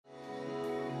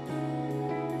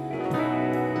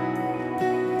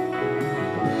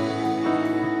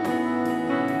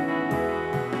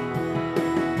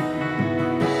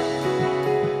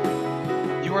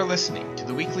listening to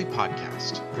the weekly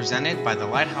podcast presented by the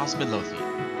Lighthouse Midlothian.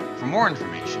 For more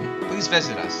information, please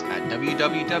visit us at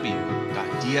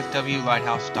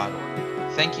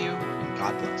www.dfwlighthouse.org. Thank you, and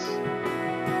God bless.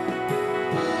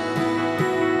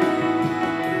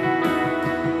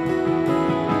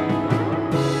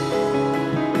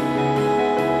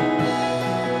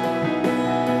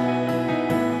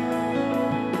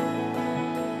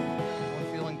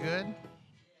 Everyone feeling good?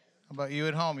 How about you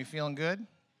at home? You feeling good?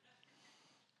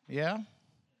 Yeah?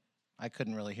 I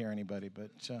couldn't really hear anybody,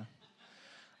 but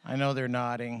I know they're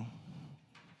nodding.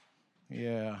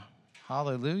 Yeah.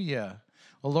 Hallelujah.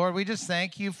 Well, Lord, we just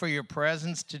thank you for your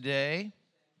presence today.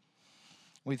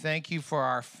 We thank you for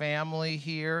our family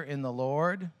here in the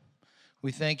Lord.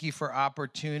 We thank you for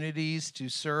opportunities to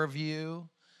serve you.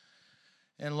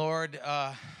 And Lord,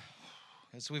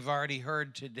 as we've already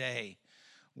heard today,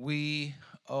 we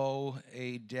owe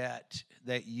a debt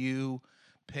that you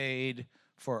paid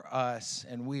for us,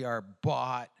 and we are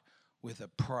bought with a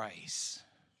price.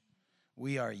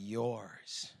 We are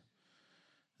yours.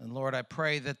 And Lord, I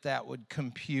pray that that would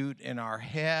compute in our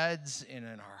heads and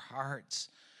in our hearts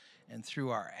and through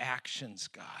our actions,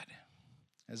 God.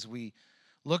 As we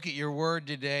look at your word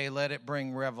today, let it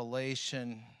bring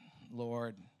revelation,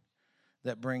 Lord,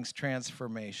 that brings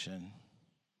transformation,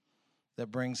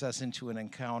 that brings us into an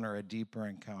encounter, a deeper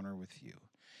encounter with you.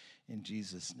 In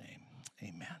Jesus' name,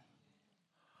 amen.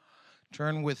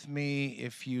 Turn with me,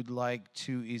 if you'd like,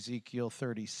 to Ezekiel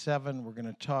 37. We're going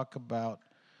to talk about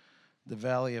the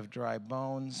Valley of Dry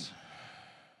Bones.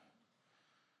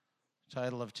 The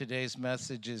title of today's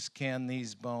message is, Can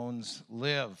These Bones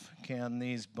Live? Can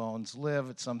these bones live?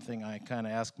 It's something I kind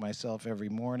of ask myself every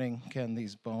morning. Can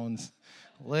these bones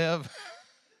live?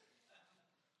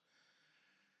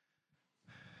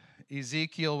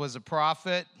 Ezekiel was a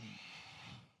prophet.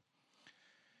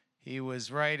 He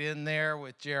was right in there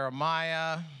with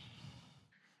Jeremiah,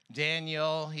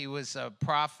 Daniel. He was a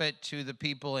prophet to the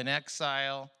people in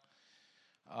exile.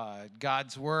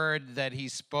 God's word that he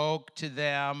spoke to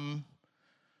them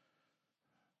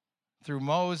through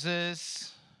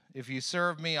Moses. If you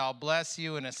serve me, I'll bless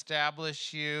you and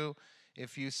establish you.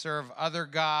 If you serve other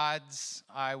gods,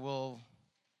 I will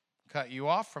cut you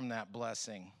off from that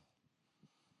blessing.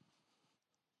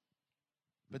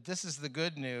 But this is the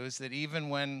good news, that even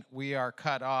when we are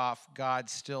cut off, God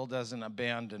still doesn't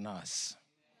abandon us.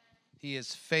 He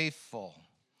is faithful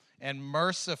and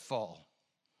merciful,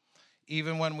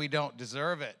 even when we don't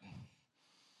deserve it.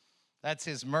 That's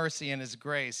his mercy and his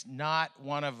grace. Not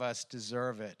one of us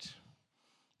deserve it,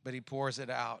 but he pours it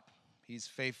out. He's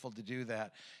faithful to do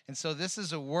that. And so this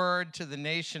is a word to the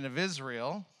nation of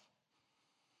Israel.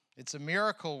 It's a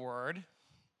miracle word.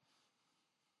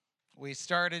 We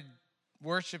started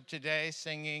worship today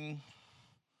singing,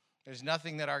 "There's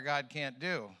nothing that our God can't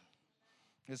do."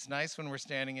 It's nice when we're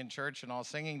standing in church and all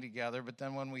singing together, but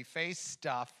then when we face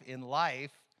stuff in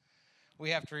life,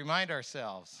 we have to remind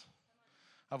ourselves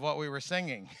of what we were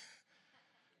singing.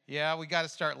 Yeah, we got to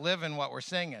start living what we're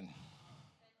singing.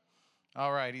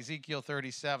 All right, Ezekiel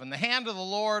 37. The hand of the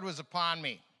Lord was upon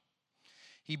me.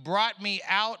 He brought me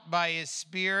out by his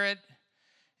Spirit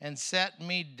and set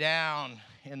me down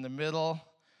in the middle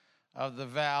of the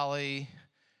valley,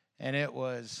 and it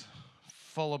was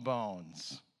full of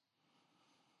bones.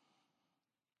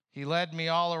 He led me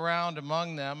all around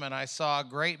among them, and I saw a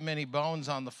great many bones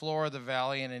on the floor of the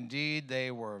valley, and indeed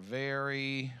they were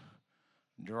very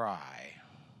dry.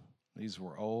 These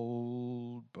were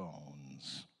old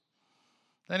bones.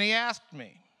 Then he asked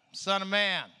me, "Son of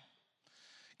man,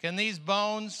 can these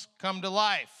bones come to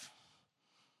life?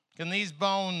 Can these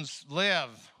bones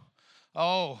live?"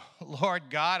 "Oh, Lord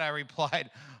God," I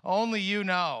replied, "only you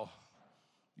know.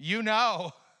 You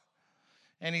know."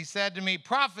 And he said to me,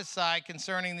 "Prophesy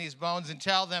concerning these bones and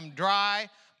tell them, dry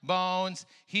bones,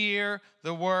 hear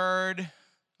the word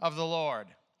of the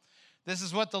Lord. This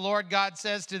is what the Lord God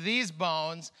says to these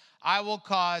bones. I will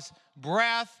cause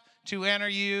breath to enter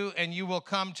you, and you will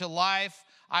come to life.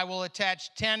 I will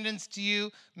attach tendons to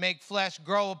you, make flesh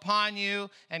grow upon you,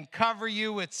 and cover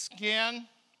you with skin.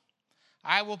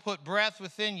 I will put breath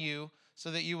within you so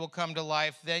that you will come to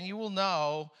life. Then you will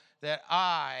know that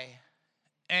I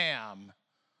am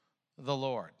the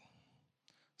Lord."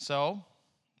 So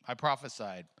I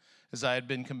prophesied as I had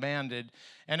been commanded.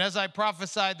 And as I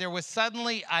prophesied, there was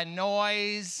suddenly a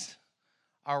noise,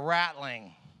 a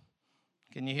rattling.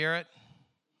 Can you hear it?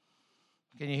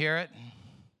 Can you hear it?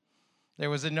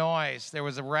 There was a noise. There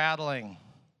was a rattling.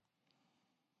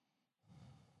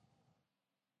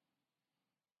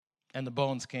 And the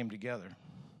bones came together,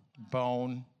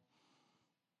 bone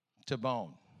to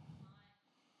bone.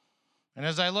 And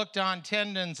as I looked on,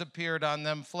 tendons appeared on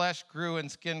them, flesh grew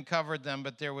and skin covered them,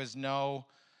 but there was no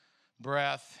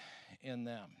breath in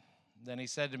them. Then he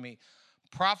said to me,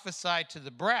 prophesy to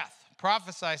the breath.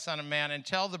 Prophesy, son of man, and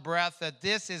tell the breath that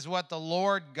this is what the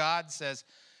Lord God says.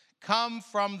 Come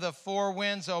from the four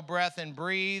winds, O breath, and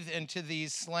breathe into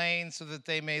these slain so that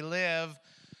they may live.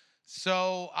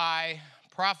 So I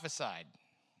prophesied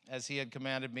as he had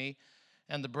commanded me,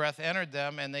 and the breath entered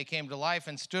them, and they came to life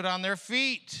and stood on their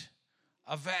feet,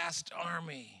 a vast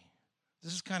army.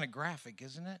 This is kind of graphic,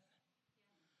 isn't it?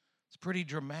 It's pretty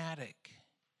dramatic.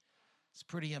 It's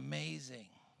pretty amazing.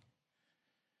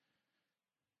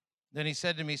 Then he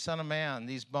said to me, son of man,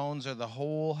 these bones are the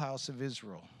whole house of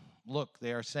Israel. Look,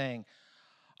 they are saying,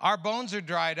 our bones are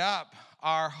dried up.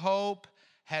 Our hope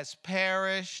has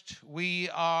perished. We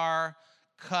are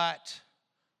cut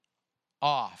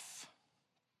off.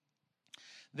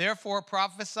 Therefore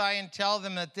prophesy and tell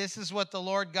them that this is what the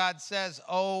Lord God says,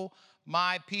 O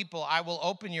my people, I will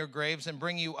open your graves and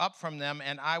bring you up from them,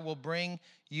 and I will bring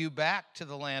you back to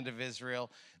the land of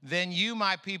Israel. Then you,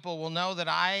 my people, will know that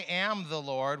I am the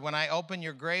Lord. When I open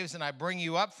your graves and I bring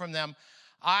you up from them,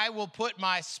 I will put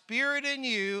my spirit in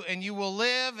you, and you will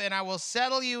live, and I will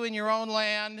settle you in your own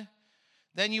land.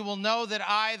 Then you will know that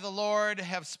I, the Lord,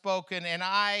 have spoken, and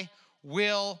I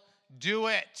will do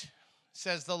it,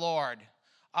 says the Lord.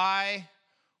 I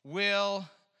will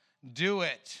do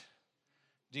it,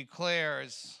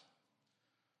 declares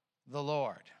the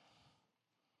Lord.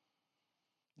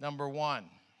 Number one,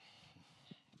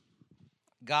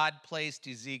 God placed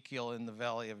Ezekiel in the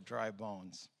valley of dry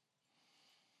bones.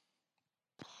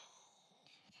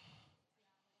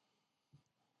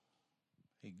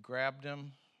 He grabbed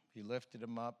him, he lifted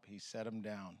him up, he set him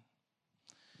down.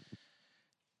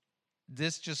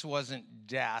 This just wasn't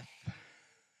death.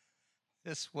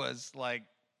 This was like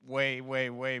way, way,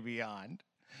 way beyond.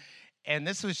 And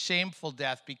this was shameful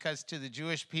death because to the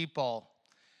Jewish people,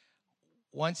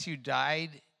 once you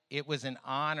died, it was an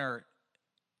honor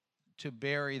to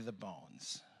bury the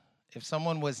bones. If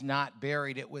someone was not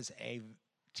buried, it was a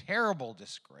terrible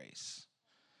disgrace.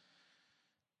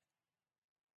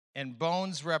 And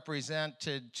bones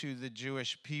represented to the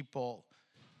Jewish people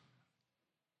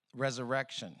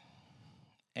resurrection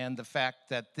and the fact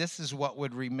that this is what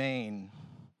would remain.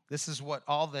 This is what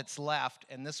all that's left,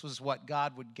 and this was what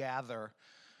God would gather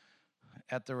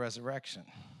at the resurrection.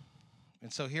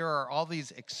 And so here are all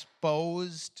these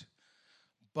exposed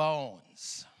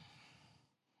bones,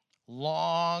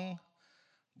 long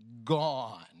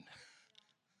gone,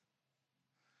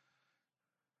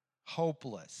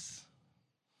 hopeless,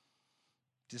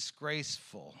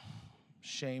 disgraceful,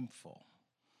 shameful,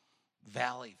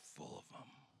 valley full of them.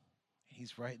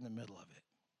 He's right in the middle of it.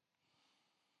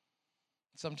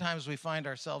 Sometimes we find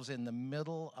ourselves in the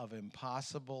middle of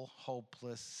impossible,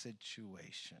 hopeless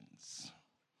situations,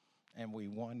 and we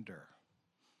wonder,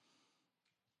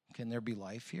 can there be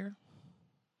life here?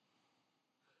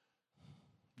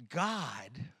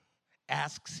 God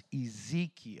asks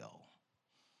Ezekiel,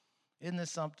 isn't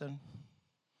this something?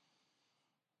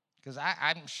 Because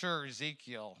I'm sure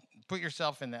Ezekiel, put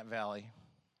yourself in that valley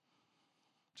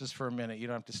just for a minute. You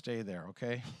don't have to stay there,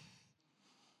 okay?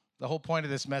 The whole point of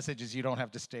this message is you don't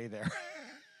have to stay there.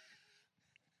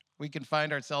 We can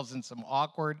find ourselves in some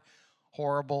awkward,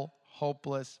 horrible,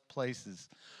 hopeless places,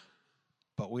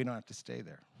 but we don't have to stay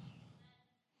there.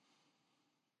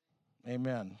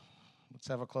 Amen. Let's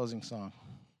have a closing song.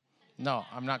 No,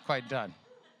 I'm not quite done.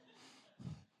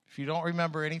 If you don't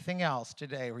remember anything else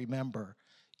today, remember,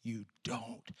 you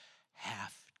don't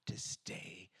have to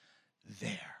stay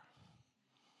there,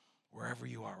 wherever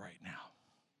you are right now.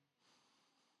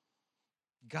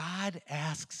 God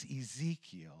asks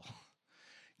Ezekiel,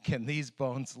 can these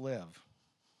bones live?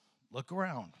 Look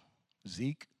around.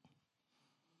 Zeke.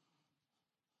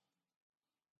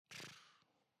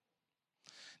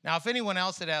 Now, if anyone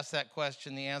else had asked that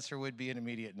question, the answer would be an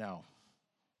immediate no.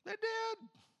 They did.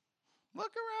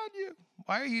 Look around you.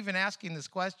 Why are you even asking this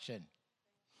question?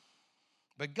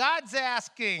 But God's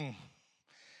asking.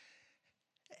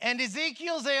 And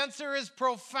Ezekiel's answer is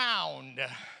profound.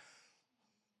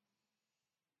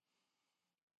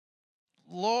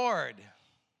 Lord,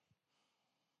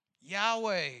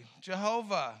 Yahweh,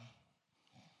 Jehovah,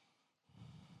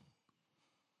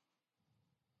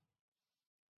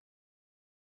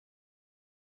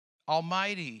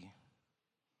 Almighty,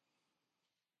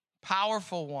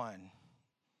 powerful one,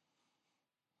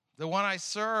 the one I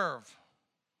serve,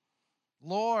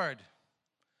 Lord,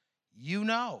 you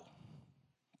know.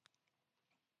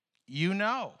 You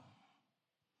know.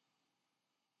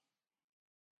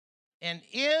 And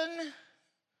in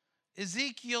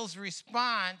Ezekiel's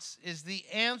response is the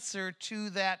answer to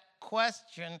that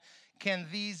question, can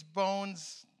these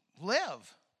bones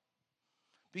live?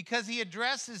 Because he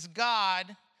addresses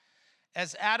God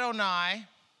as Adonai,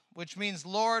 which means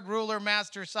Lord, ruler,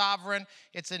 master, sovereign.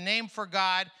 It's a name for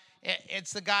God.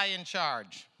 It's the guy in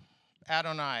charge.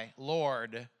 Adonai,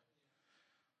 Lord.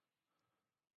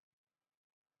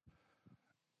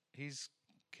 He's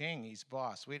king, he's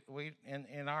boss. We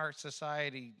in our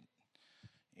society,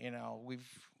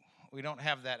 we don't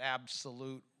have that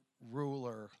absolute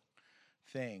ruler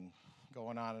thing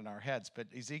going on in our heads, but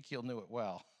Ezekiel knew it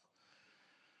well.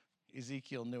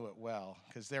 Ezekiel knew it well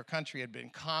because their country had been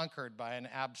conquered by an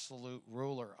absolute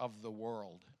ruler of the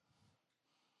world,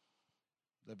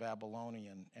 the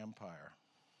Babylonian Empire.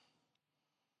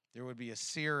 There would be a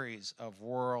series of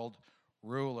world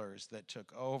rulers that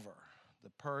took over: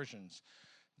 the Persians,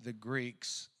 the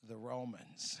Greeks, the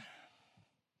Romans.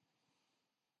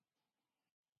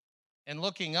 And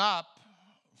looking up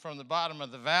from the bottom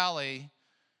of the valley,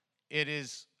 it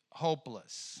is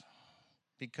hopeless,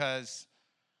 because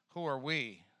who are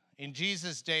we? In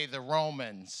Jesus' day, the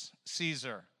Romans,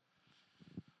 Caesar,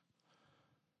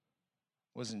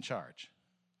 was in charge.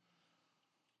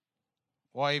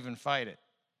 Why even fight it?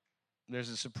 There's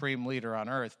a supreme leader on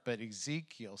earth, but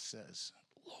Ezekiel says,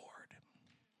 Lord.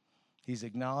 He's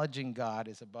acknowledging God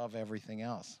is above everything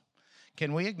else.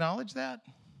 Can we acknowledge that?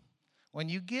 When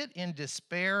you get in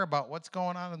despair about what's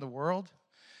going on in the world,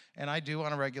 and I do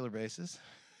on a regular basis,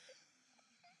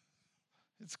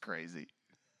 it's crazy.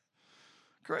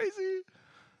 Crazy.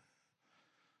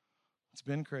 It's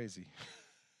been crazy.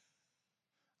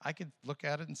 I could look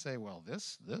at it and say, well,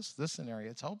 this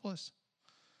scenario, it's hopeless.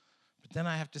 But then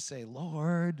I have to say,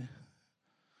 Lord,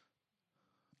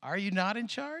 are you not in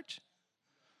charge?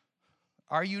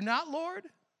 Are you not, Lord?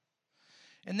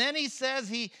 And then he says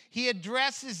he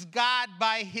addresses God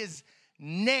by his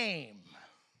name.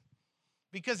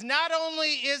 Because not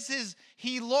only is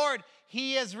he Lord,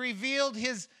 he has revealed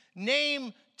his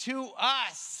name to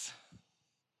us.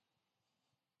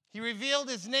 He revealed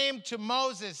his name to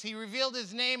Moses. He revealed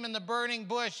his name in the burning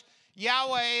bush.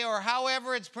 Yahweh, or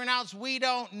however it's pronounced, we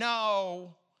don't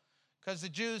know, because the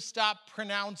Jews stopped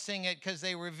pronouncing it because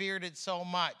they revered it so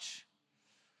much.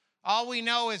 All we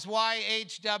know is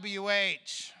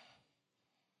YHWH.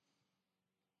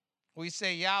 We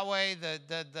say Yahweh,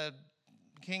 the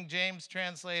King James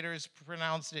translators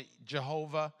pronounced it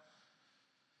Jehovah.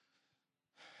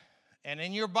 And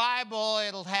in your Bible,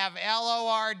 it'll have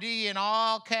L-O-R-D in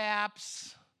all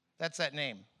caps. That's that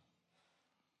name.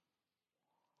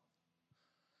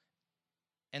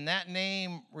 And that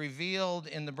name revealed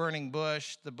in the burning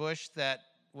bush, the bush that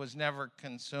was never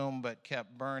consumed but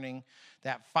kept burning,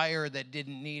 that fire that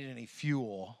didn't need any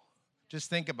fuel. Just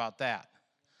think about that.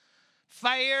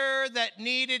 Fire that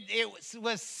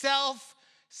was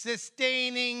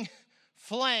self-sustaining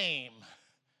flame.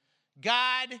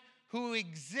 God who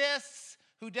exists,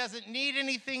 who doesn't need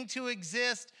anything to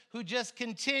exist, who just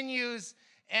continues.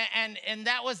 And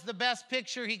that was the best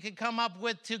picture he could come up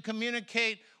with to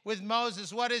communicate with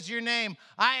Moses. What is your name?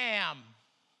 I am.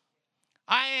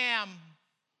 I am.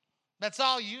 That's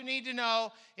all you need to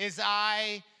know is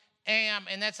I am.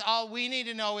 And that's all we need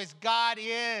to know is God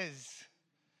is.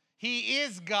 He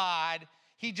is God.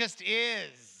 He just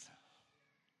is.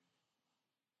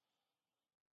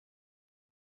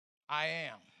 I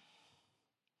am.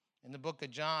 In the book of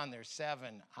John, there's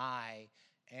 7 I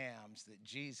ams that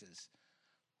Jesus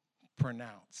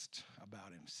pronounced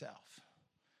about himself.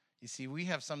 You see, we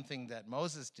have something that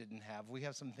Moses didn't have. We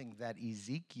have something that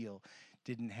Ezekiel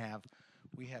didn't have.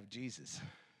 We have Jesus.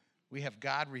 We have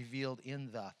God revealed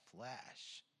in the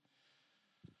flesh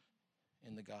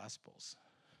in the Gospels.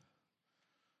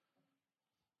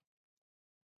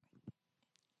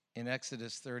 In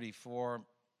Exodus 34,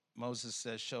 Moses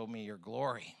says, show me your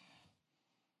glory.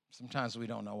 Sometimes we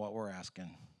don't know what we're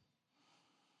asking.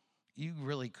 You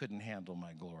really couldn't handle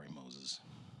my glory, Moses.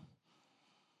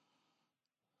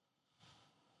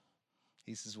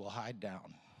 He says, well, hide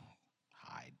down.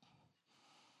 Hide.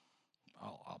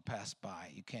 I'll pass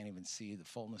by. You can't even see the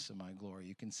fullness of my glory.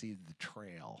 You can see the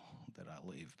trail that I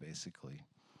leave, basically.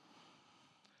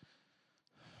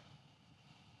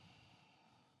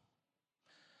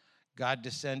 God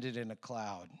descended in a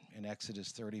cloud in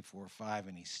Exodus 34:5,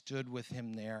 and he stood with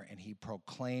him there, and he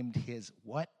proclaimed his,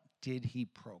 what did he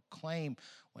proclaim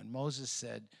when Moses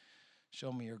said,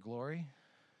 show me your glory?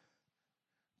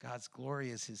 God's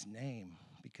glory is his name,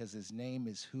 because his name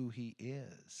is who he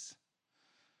is.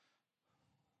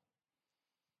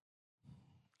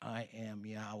 I am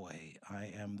Yahweh.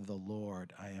 I am the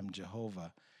Lord. I am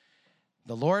Jehovah.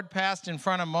 The Lord passed in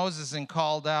front of Moses and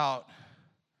called out,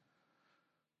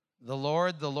 the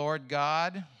Lord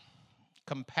God,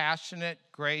 compassionate,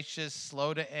 gracious,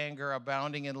 slow to anger,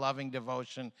 abounding in loving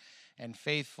devotion and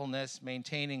faithfulness,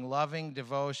 maintaining loving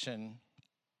devotion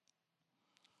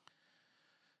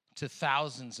to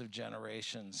thousands of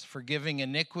generations, forgiving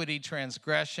iniquity,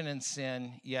 transgression, and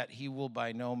sin, yet he will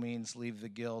by no means leave the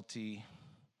guilty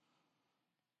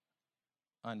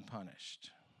unpunished.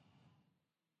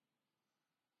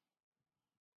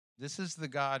 This is the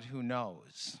God who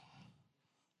knows.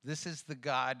 This is the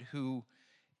God who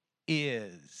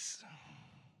is.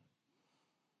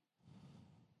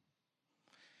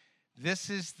 This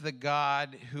is the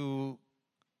God who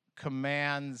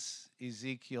commands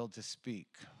Ezekiel to speak.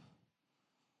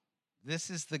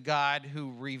 This is the God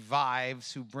who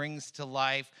revives, who brings to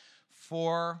life,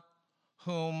 for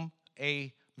whom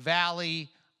a valley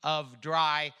of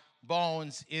dry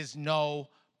bones is no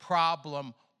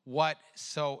problem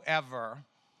whatsoever.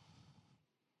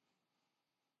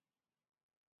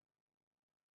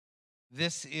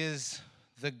 This is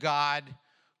the God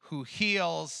who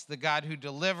heals, the God who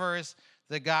delivers,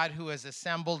 the God who has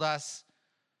assembled us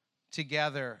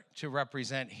together to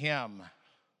represent him.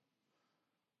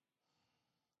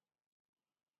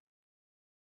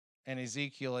 And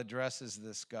Ezekiel addresses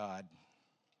this God.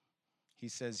 He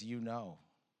says, you know.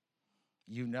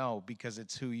 You know, because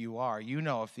it's who you are. You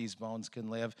know if these bones can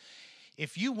live.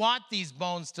 If you want these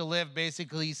bones to live,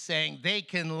 basically he's saying they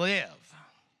can live.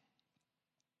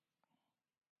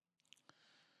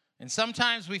 And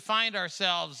sometimes we find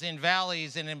ourselves in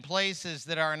valleys and in places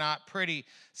that are not pretty,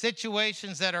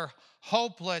 situations that are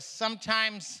hopeless.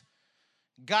 Sometimes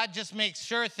God just makes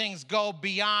sure things go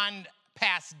beyond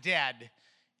past dead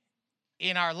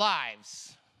in our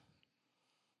lives.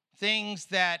 Things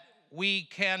that we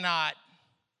cannot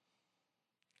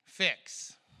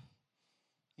fix.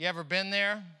 You ever been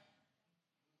there?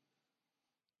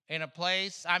 In a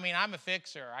place? I mean, I'm a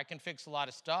fixer. I can fix a lot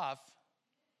of stuff.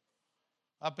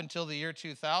 Up until the year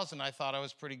 2000, I thought I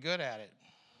was pretty good at it.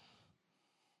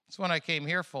 It's when I came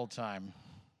here full time.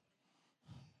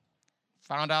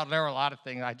 Found out there were a lot of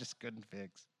things I just couldn't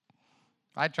fix.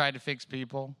 I tried to fix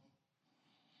people.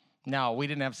 No, we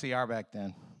didn't have CR back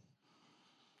then.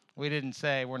 We didn't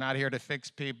say, we're not here to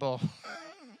fix people.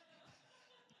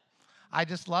 I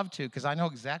just love to, because I know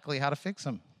exactly how to fix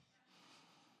them.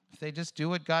 If they just do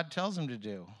what God tells them to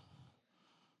do.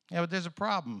 Yeah, but there's a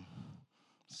problem.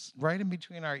 It's right in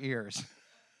between our ears.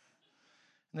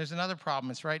 And there's another problem.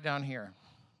 It's right down here.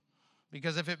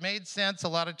 Because if it made sense, a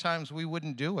lot of times we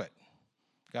wouldn't do it,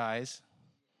 guys.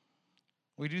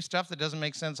 We do stuff that doesn't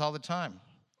make sense all the time.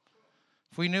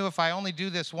 If we knew if I only do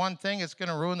this one thing, it's going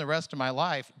to ruin the rest of my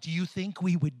life, do you think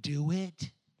we would do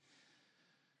it?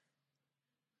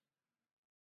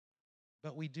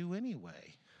 But we do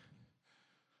anyway.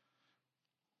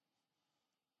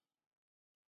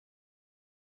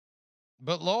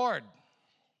 But Lord,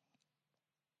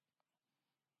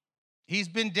 he's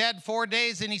been dead 4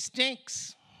 days and he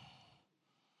stinks.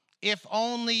 If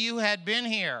only you had been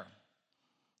here.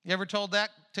 You ever told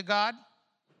that to God?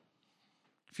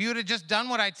 If you would have just done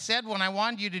what I said when I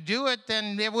wanted you to do it,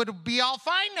 then it would be all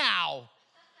fine now.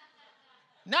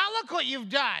 Now look what you've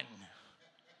done.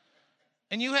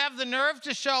 And you have the nerve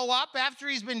to show up after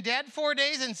he's been dead 4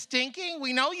 days and stinking?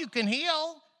 We know you can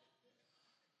heal.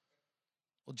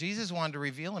 Well, Jesus wanted to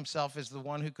reveal himself as the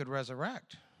one who could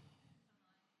resurrect.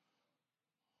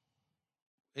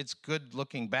 It's good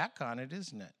looking back on it,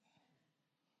 isn't it?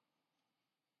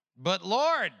 But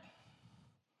Lord,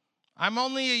 I'm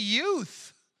only a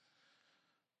youth.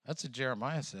 That's what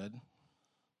Jeremiah said.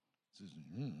 He says,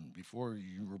 before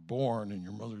you were born in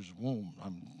your mother's womb.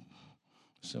 I'm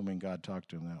assuming God talked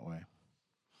to him that way.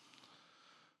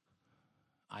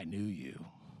 I knew you,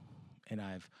 and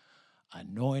I've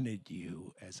anointed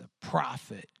you as a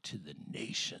prophet to the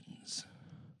nations.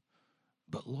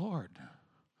 But Lord,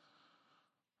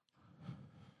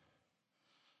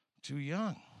 too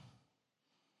young.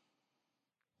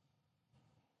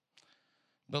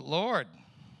 But Lord,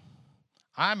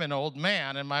 I'm an old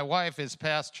man and my wife is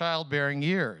past childbearing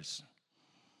years.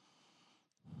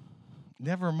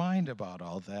 Never mind about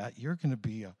all that. You're going to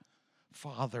be a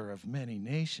father of many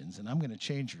nations, and I'm going to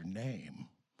change your name.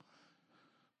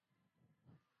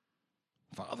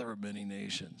 Father of many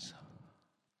nations.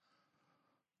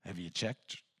 Have you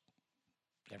checked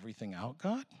everything out,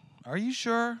 God? Are you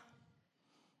sure?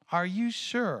 Are you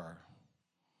sure?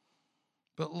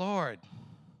 But Lord,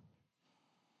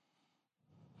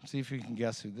 see if you can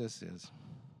guess who this is.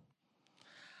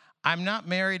 I'm not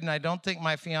married, and I don't think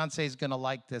my fiance is going to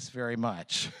like this very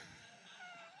much.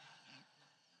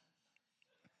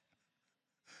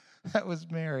 That was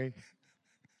Mary.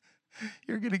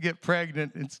 You're going to get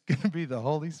pregnant. It's going to be the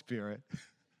Holy Spirit.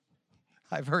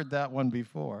 I've heard that one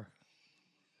before.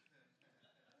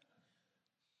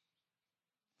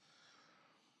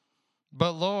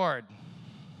 But Lord,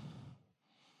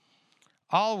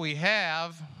 all we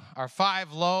have are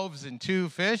 5 loaves and 2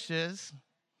 fishes.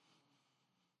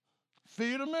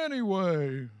 Feed them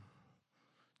anyway.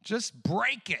 Just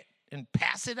break it and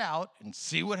pass it out and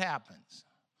see what happens.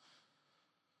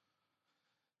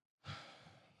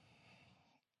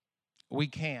 We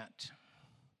can't.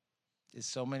 Is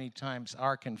so many times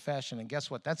our confession, and guess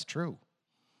what? That's true.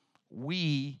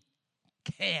 We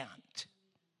can't.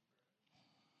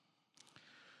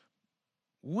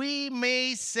 We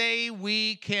may say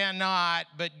we cannot,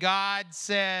 but God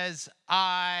says,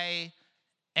 I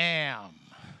am.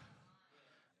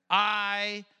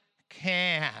 I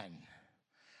can.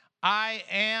 I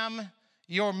am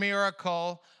your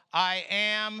miracle. I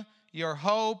am your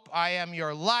hope. I am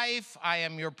your life. I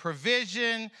am your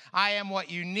provision. I am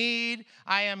what you need.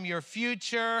 I am your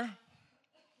future.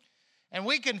 And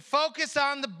we can focus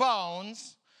on the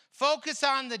bones, focus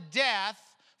on the death,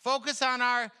 focus on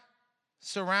our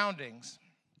surroundings,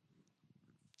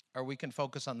 or we can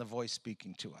focus on the voice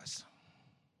speaking to us.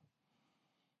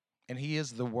 And he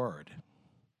is the word.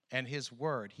 And his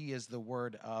word, he is the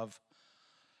word of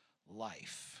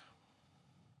life.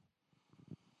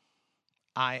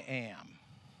 I am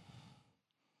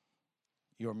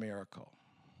your miracle.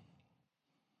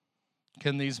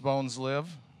 Can these bones live?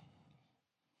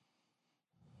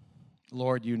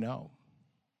 Lord, you know.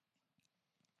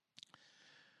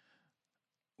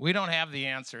 We don't have the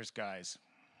answers, guys.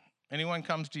 Anyone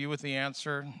comes to you with the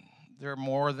answer, they're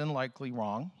more than likely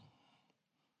wrong.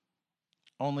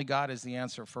 Only God is the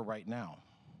answer for right now.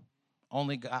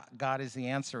 Only God is the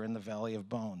answer in the valley of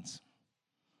bones.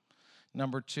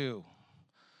 Number 2,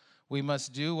 we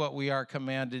must do what we are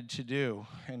commanded to do,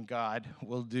 and God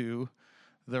will do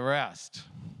the rest.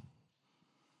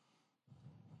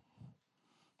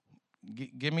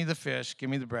 Give me the fish. Give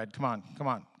me the bread. Come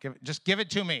on. Just give it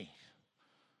to me.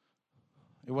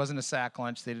 It wasn't a sack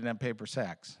lunch. They didn't have paper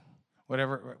sacks.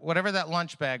 Whatever that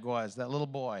lunch bag was, that little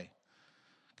boy.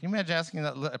 Can you imagine asking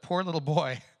that poor little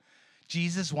boy,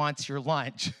 Jesus wants your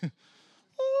lunch.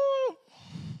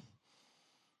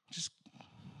 Just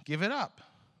give it up.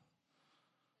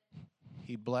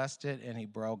 He blessed it and he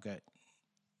broke it.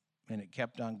 And it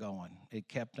kept on going. It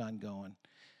kept on going.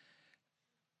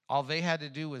 All they had to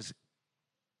do was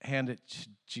hand it to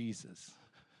Jesus.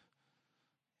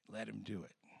 Let him do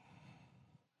it.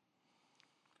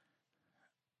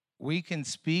 We can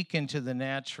speak into the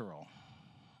natural.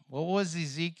 What was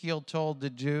Ezekiel told to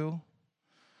do?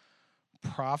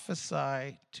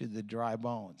 Prophesy to the dry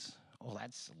bones. Oh,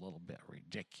 that's a little bit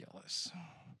ridiculous.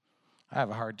 I have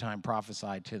a hard time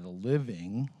prophesying to the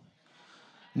living.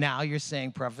 Now you're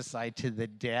saying prophesy to the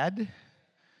dead?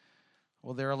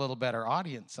 Well, they're a little better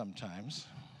audience sometimes.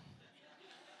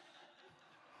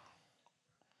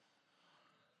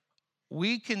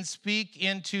 We can speak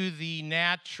into the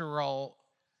natural,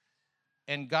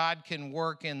 and God can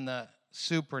work in the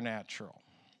supernatural.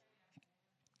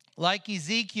 Like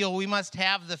Ezekiel, we must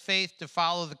have the faith to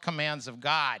follow the commands of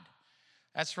God.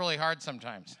 That's really hard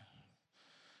sometimes.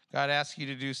 God asks you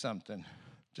to do something.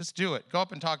 Just do it. Go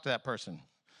up and talk to that person.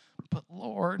 But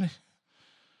Lord,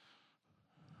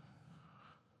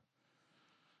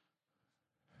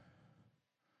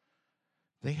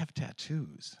 they have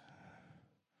tattoos.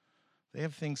 They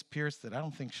have things pierced that I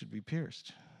don't think should be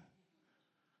pierced.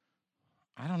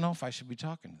 I don't know if I should be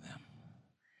talking to them.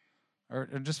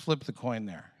 Or just flip the coin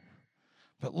there.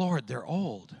 But Lord, they're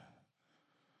old.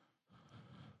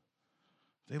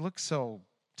 They look so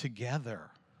together.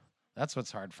 That's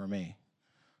what's hard for me.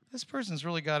 This person's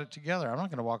really got it together. I'm not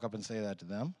going to walk up and say that to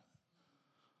them.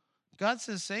 God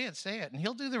says, say it, and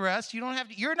he'll do the rest. You don't have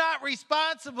to. You're not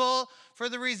responsible for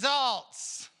the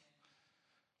results.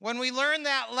 When we learn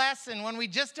that lesson, when we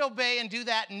just obey and do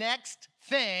that next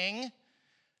thing,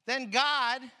 then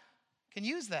God can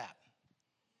use that.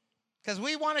 Because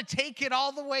we want to take it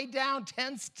all the way down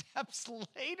 10 steps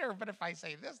later. But if I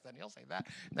say this, then he'll say that.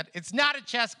 It's not a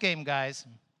chess game, guys.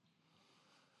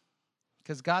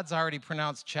 Because God's already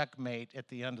pronounced checkmate at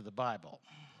the end of the Bible.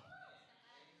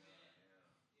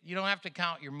 You don't have to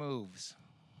count your moves.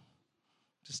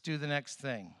 Just do the next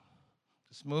thing.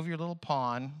 Just move your little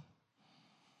pawn.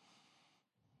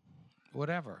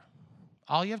 Whatever.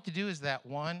 All you have to do is that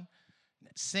one,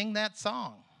 sing that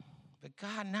song. But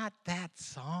God, not that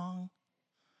song.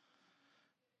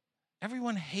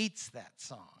 Everyone hates that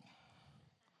song.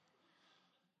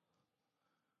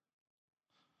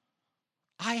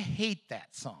 I hate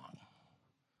that song.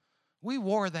 We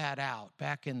wore that out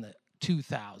back in the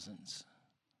 2000s.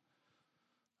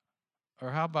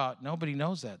 Or how about nobody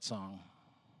knows that song?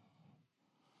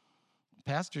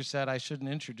 Pastor said I shouldn't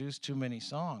introduce too many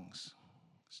songs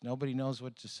because nobody knows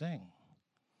what to sing.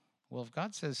 Well, if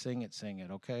God says sing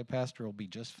it, okay? Pastor will be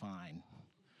just fine.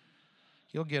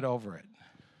 He'll get over it.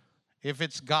 If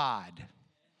it's God.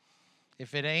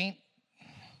 If it ain't,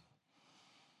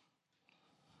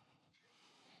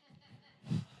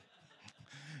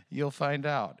 you'll find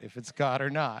out if it's God or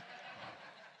not.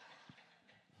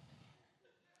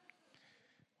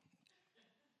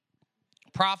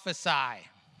 Prophesy.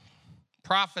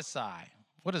 Prophesy.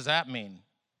 What does that mean?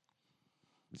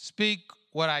 Speak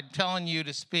what I'm telling you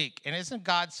to speak. And isn't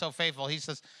God so faithful? He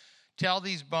says, tell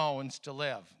these bones to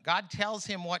live. God tells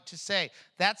him what to say.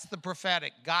 That's the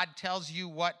prophetic. God tells you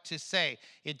what to say.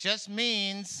 It just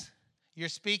means you're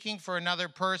speaking for another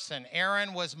person.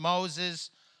 Aaron was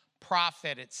Moses'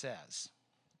 prophet, it says.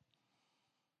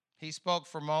 He spoke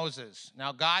for Moses.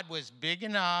 Now, God was big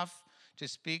enough to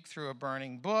speak through a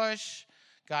burning bush.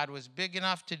 God was big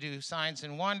enough to do signs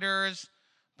and wonders.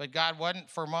 But God wasn't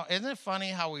for Moses. Isn't it funny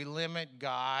how we limit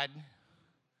God?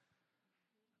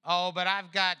 Oh, but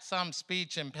I've got some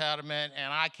speech impediment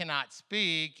and I cannot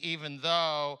speak even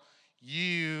though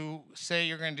you say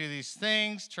you're going to do these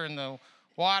things, turn the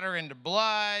water into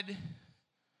blood,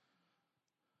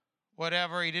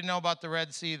 whatever. He didn't know about the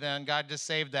Red Sea then. God just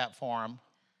saved that for him.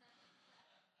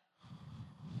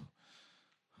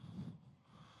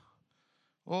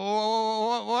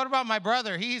 Well, what about my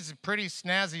brother? He's a pretty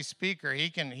snazzy speaker. He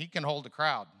can hold a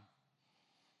crowd.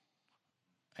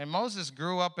 And Moses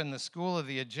grew up in the school of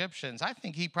the Egyptians. I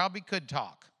think he probably could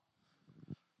talk.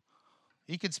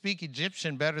 He could speak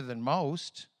Egyptian better than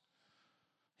most.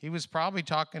 He was probably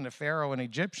talking to Pharaoh in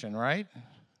Egyptian, right?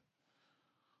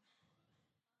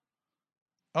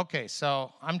 Okay,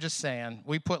 so I'm just saying,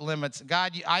 we put limits.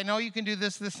 God, I know you can do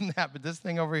this, this, and that, but this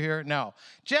thing over here, no.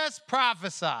 Just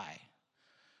prophesy.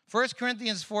 1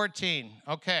 Corinthians 14,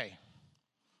 okay.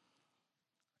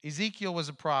 Ezekiel was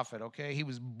a prophet, okay? He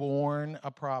was born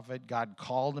a prophet. God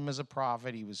called him as a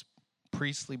prophet. He was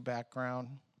priestly background.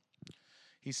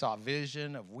 He saw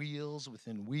vision of wheels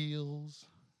within wheels.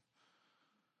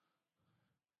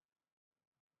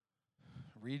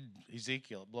 Read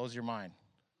Ezekiel. It blows your mind.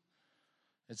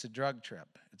 It's a drug trip.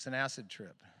 It's an acid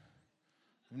trip.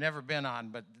 I've never been on,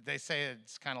 but they say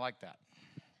it's kind of like that.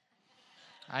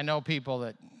 I know people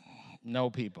that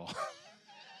know people.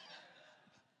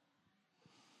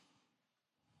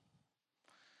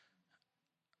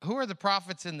 Who are the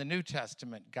prophets in the New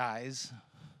Testament, guys?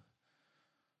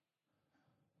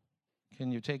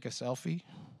 Can you take a selfie?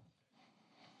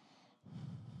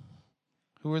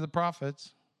 Who are the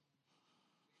prophets?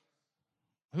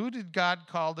 Who did God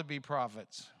call to be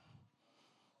prophets?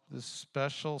 This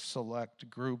special select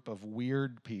group of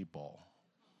weird people.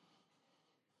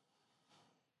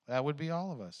 That would be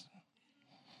all of us.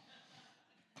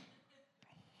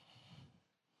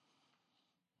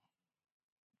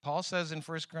 Paul says in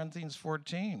 1 Corinthians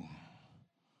 14,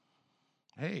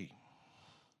 hey,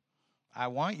 I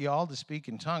want you all to speak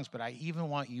in tongues, but I even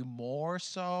want you more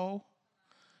so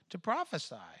to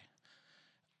prophesy.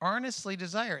 Earnestly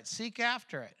desire it. Seek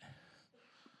after it.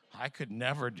 I could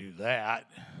never do that.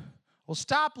 Well,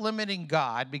 stop limiting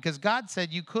God because God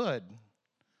said you could.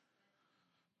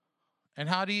 And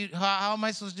how am I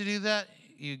supposed to do that?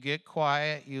 You get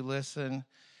quiet, you listen,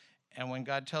 and when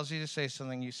God tells you to say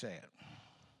something, you say it.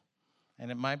 And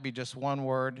it might be just one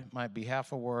word, it might be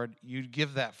half a word. You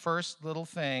give that first little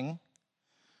thing,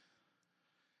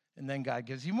 and then God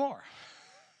gives you more.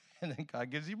 And then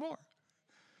God gives you more.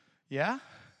 Yeah?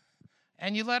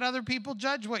 And you let other people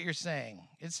judge what you're saying.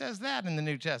 It says that in the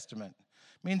New Testament.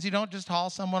 It means you don't just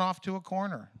haul someone off to a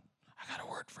corner. I got a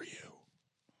word for you.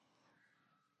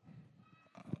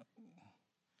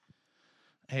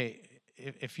 Hey,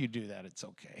 if you do that, it's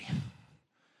okay.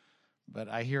 But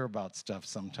I hear about stuff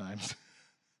sometimes.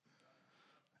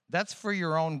 That's for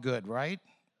your own good, right?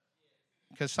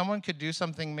 Because someone could do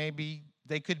something, maybe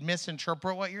they could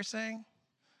misinterpret what you're saying.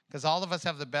 Because all of us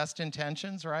have the best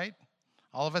intentions, right?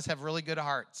 All of us have really good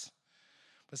hearts.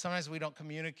 But sometimes we don't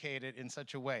communicate it in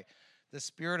such a way. The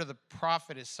spirit of the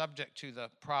prophet is subject to the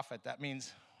prophet. That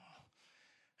means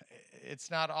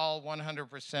it's not all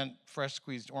 100% fresh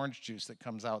squeezed orange juice that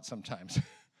comes out sometimes.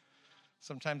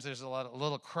 Sometimes there's a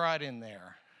little crud in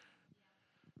there.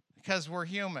 Because we're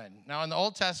human. Now, in the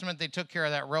Old Testament, they took care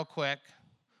of that real quick.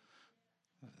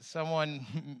 Someone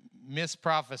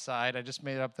misprophesied. I just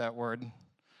made up that word.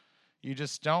 You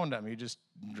just stoned them.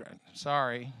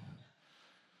 Sorry.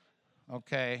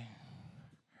 Okay.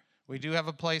 We do have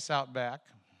a place out back.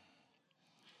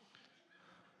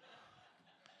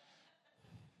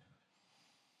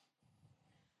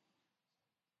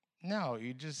 No,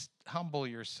 you just humble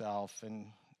yourself and,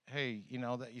 hey, you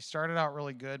know, that you started out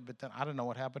really good, but then I don't know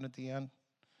what happened at the end,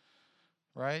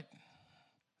 right?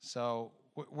 So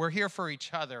we're here for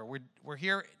each other. We're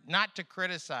here not to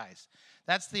criticize.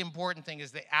 That's the important thing,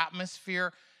 is the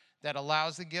atmosphere that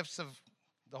allows the gifts of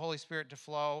the Holy Spirit to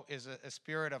flow is a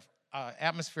spirit of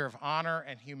atmosphere of honor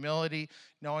and humility,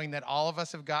 knowing that all of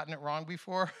us have gotten it wrong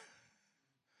before.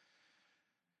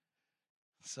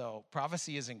 So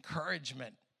prophecy is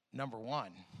encouragement, number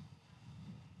one.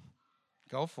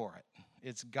 Go for it.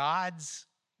 It's God's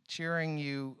cheering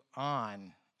you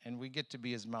on, and we get to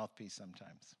be his mouthpiece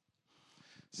sometimes.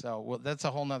 So, well, that's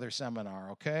a whole nother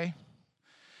seminar, okay?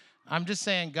 I'm just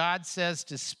saying, God says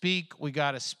to speak, we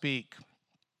got to speak.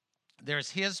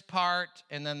 There's his part,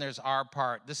 and then there's our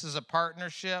part. This is a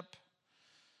partnership,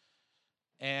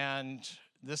 and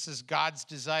this is God's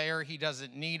desire. He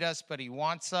doesn't need us, but he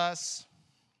wants us.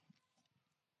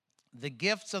 The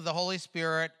gifts of the Holy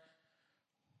Spirit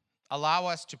allow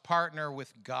us to partner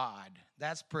with God.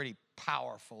 That's pretty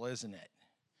powerful, isn't it?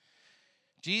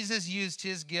 Jesus used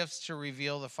his gifts to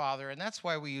reveal the Father, and that's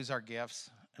why we use our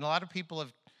gifts. And a lot of people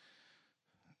have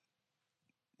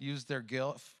used their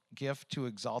gift to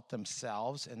exalt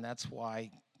themselves, and that's why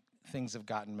things have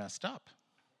gotten messed up.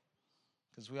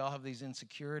 Because we all have these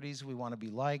insecurities. We want to be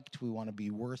liked. We want to be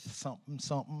worth something.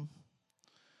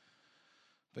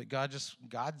 But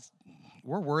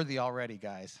we're worthy already,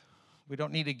 guys. We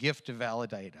don't need a gift to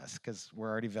validate us because we're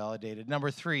already validated. Number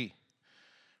 3.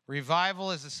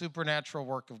 Revival is a supernatural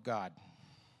work of God.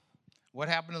 What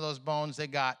happened to those bones? They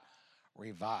got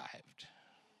revived.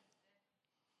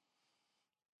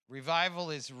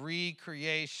 Revival is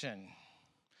recreation.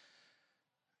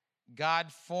 God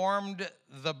formed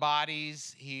the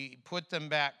bodies. He put them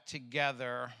back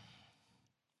together.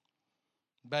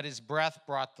 But his breath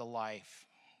brought the life.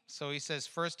 So he says,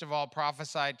 first of all,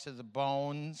 prophesy to the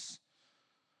bones.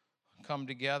 Come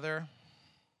together.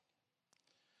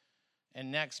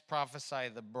 And next, prophesy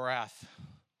the breath.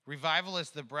 Revival is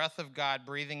the breath of God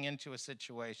breathing into a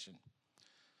situation.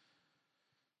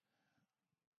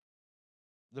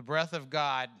 The breath of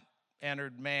God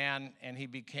entered man, and he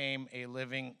became a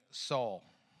living soul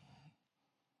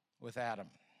with Adam.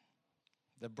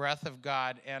 The breath of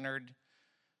God entered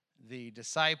the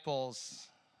disciples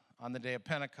on the day of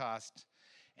Pentecost,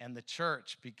 and the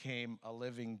church became a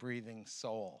living, breathing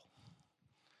soul.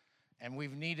 And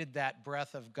we've needed that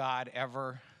breath of God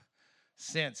ever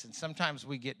since. And sometimes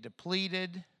we get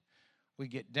depleted, we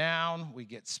get down, we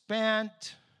get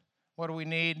spent. What do we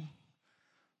need?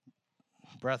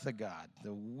 Breath of God,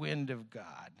 the wind of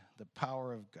God, the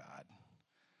power of God.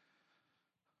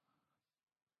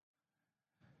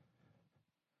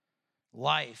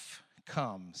 Life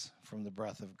comes from the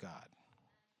breath of God.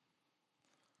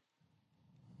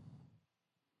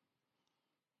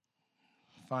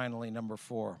 Finally, number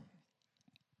 4.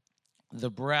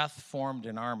 The breath formed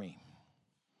an army.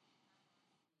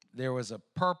 There was a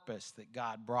purpose that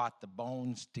God brought the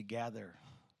bones together.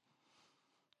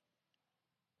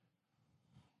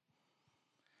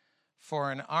 For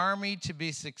an army to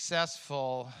be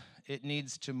successful, it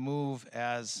needs to move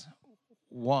as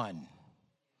one.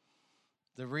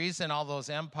 The reason all those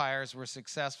empires were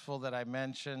successful that I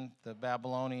mentioned, the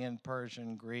Babylonian,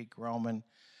 Persian, Greek, Roman,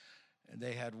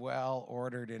 they had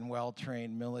well-ordered and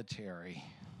well-trained military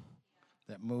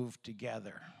that moved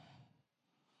together.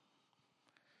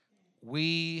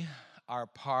 We are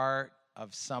part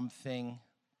of something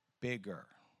bigger,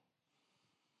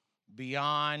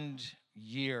 beyond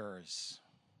years.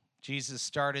 Jesus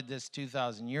started this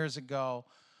 2,000 years ago.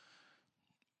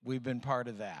 We've been part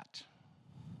of that.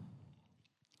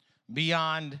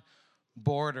 Beyond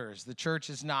borders. The church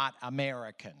is not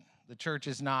American. The church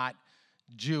is not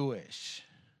Jewish.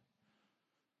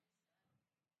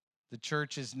 The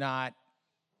church is not,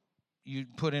 you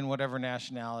put in whatever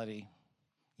nationality.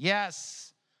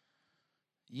 Yes,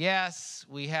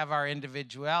 we have our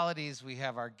individualities, we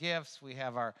have our gifts, we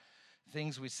have our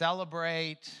things we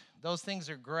celebrate. Those things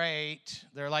are great.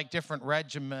 They're like different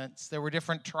regiments. There were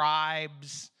different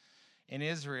tribes in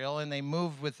Israel, and they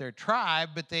moved with their tribe,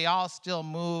 but they all still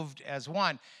moved as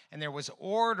one. And there was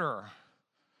order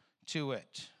to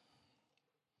it.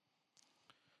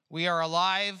 We are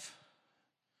alive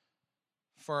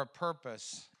for a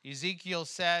purpose. Ezekiel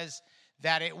says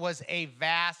that it was a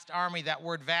vast army. That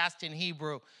word vast in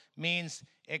Hebrew means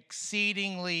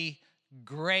exceedingly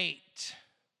great,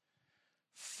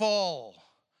 full,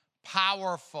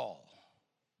 powerful.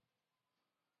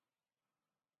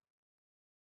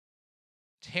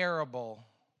 terrible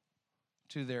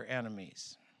to their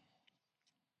enemies.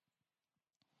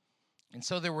 And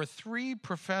so there were 3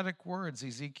 prophetic words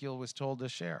Ezekiel was told to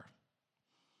share.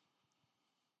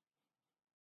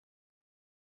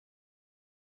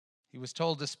 He was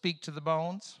told to speak to the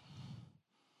bones,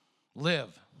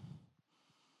 live.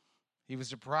 He was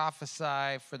to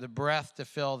prophesy for the breath to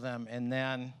fill them, and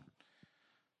then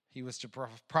he was to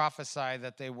prophesy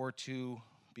that they were to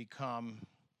become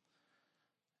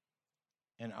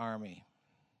an army.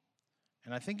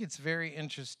 And I think it's very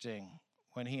interesting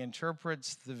when he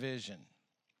interprets the vision.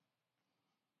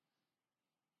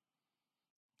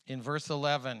 In verse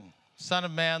 11, Son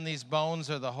of man, these bones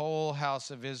are the whole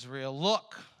house of Israel.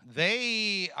 Look,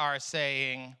 they are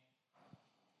saying,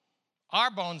 our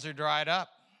bones are dried up.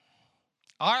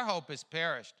 Our hope is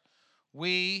perished.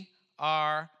 We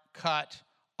are cut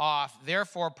off.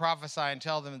 Therefore prophesy and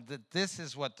tell them that this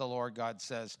is what the Lord God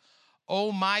says.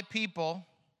 O my people,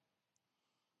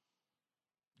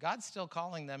 God's still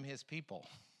calling them his people.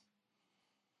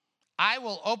 I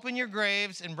will open your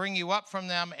graves and bring you up from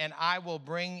them, and I will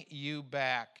bring you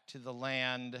back to the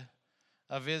land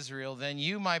of Israel. Then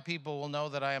you, my people, will know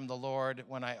that I am the Lord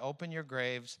when I open your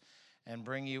graves and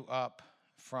bring you up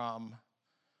from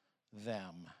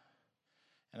them.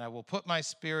 And I will put my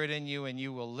spirit in you, and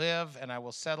you will live, and I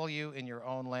will settle you in your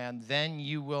own land. Then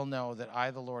you will know that I,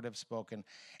 the Lord, have spoken,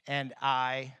 and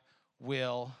I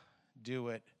will do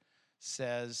it,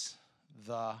 says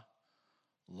the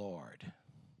Lord.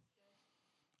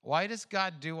 Why does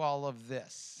God do all of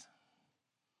this?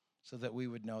 So that we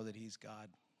would know that he's God.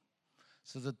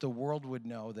 So that the world would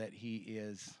know that he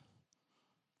is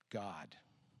God.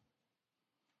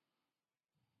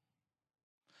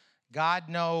 God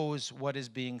knows what is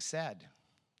being said.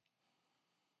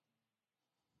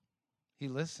 He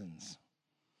listens.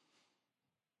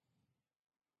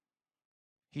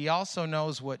 He also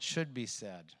knows what should be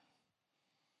said.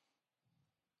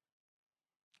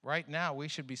 Right now, we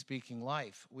should be speaking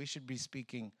life. We should be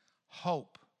speaking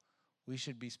hope. We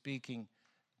should be speaking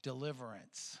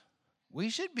deliverance. We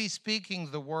should be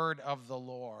speaking the word of the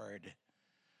Lord.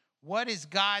 What is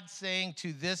God saying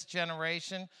to this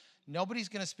generation? Nobody's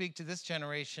going to speak to this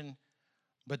generation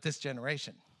but this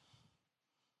generation.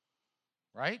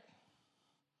 Right?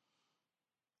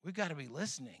 We've got to be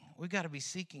listening. We've got to be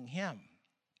seeking him.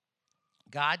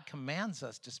 God commands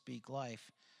us to speak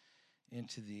life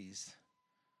into these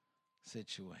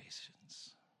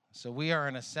situations. So we are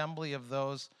an assembly of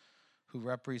those who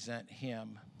represent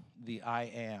him, the I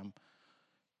am.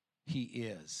 He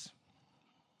is.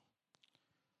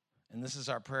 And this is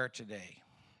our prayer today.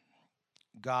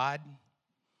 God,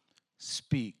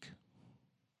 speak.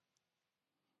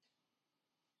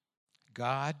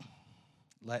 God,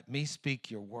 let me speak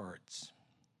your words.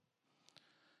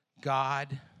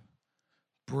 God,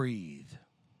 breathe.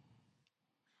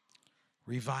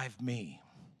 Revive me.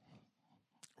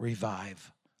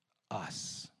 Revive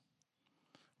us.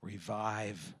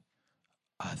 Revive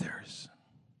others.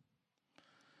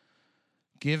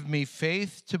 Give me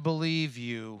faith to believe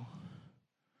you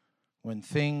when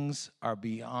things are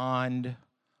beyond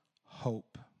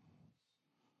hope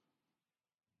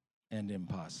and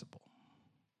impossible.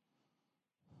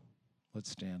 Let's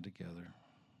stand together.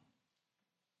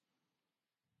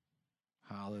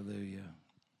 Hallelujah.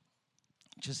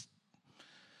 Just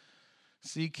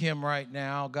seek him right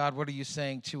now. God, what are you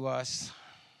saying to us?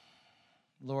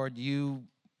 Lord, you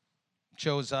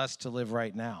chose us to live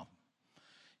right now.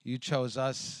 You chose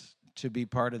us to be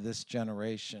part of this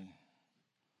generation.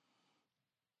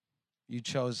 You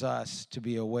chose us to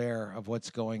be aware of what's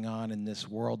going on in this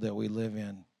world that we live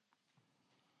in.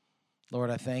 Lord,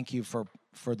 I thank you for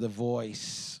the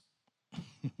voice,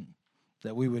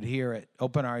 that we would hear it.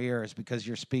 Open our ears because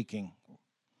you're speaking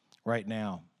right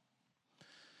now.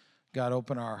 God,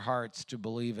 open our hearts to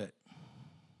believe it.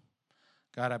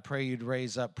 God, I pray you'd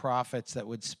raise up prophets that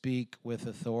would speak with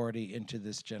authority into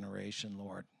this generation,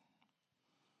 Lord.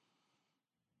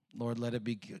 Lord, let it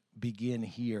begin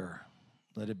here.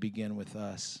 Let it begin with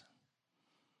us.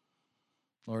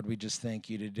 Lord, we just thank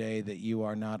you today that you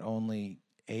are not only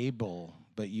able,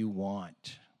 but you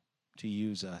want to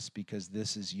use us because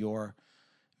this is your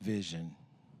vision.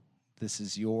 This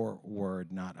is your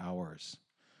word, not ours.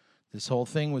 This whole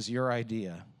thing was your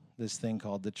idea, this thing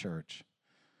called the church.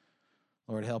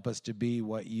 Lord, help us to be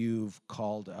what you've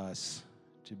called us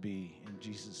to be. In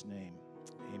Jesus' name,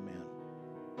 amen.